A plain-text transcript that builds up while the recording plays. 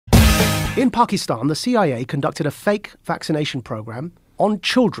In Pakistan, the CIA conducted a fake vaccination program on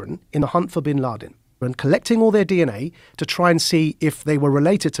children in the hunt for bin Laden and collecting all their DNA to try and see if they were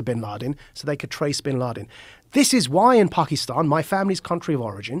related to bin Laden so they could trace bin Laden. This is why in Pakistan, my family's country of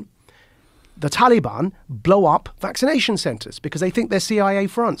origin, the Taliban blow up vaccination centers because they think they're CIA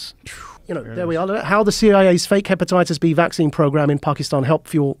fronts. You know, there we are. How the CIA's fake hepatitis B vaccine program in Pakistan helped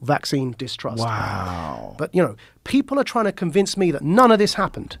fuel vaccine distrust. Wow. But, you know, people are trying to convince me that none of this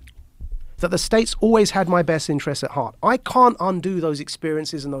happened, that the states always had my best interests at heart. I can't undo those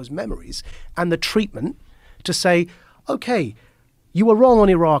experiences and those memories and the treatment to say, okay, you were wrong on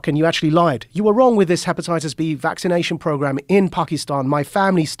Iraq and you actually lied. You were wrong with this hepatitis B vaccination program in Pakistan. My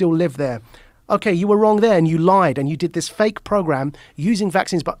family still live there. Okay, you were wrong there and you lied and you did this fake program using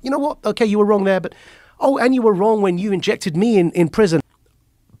vaccines. But you know what? Okay, you were wrong there. But, oh, and you were wrong when you injected me in prison.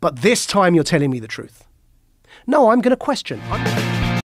 But this time you're telling me the truth. No, I'm going to question.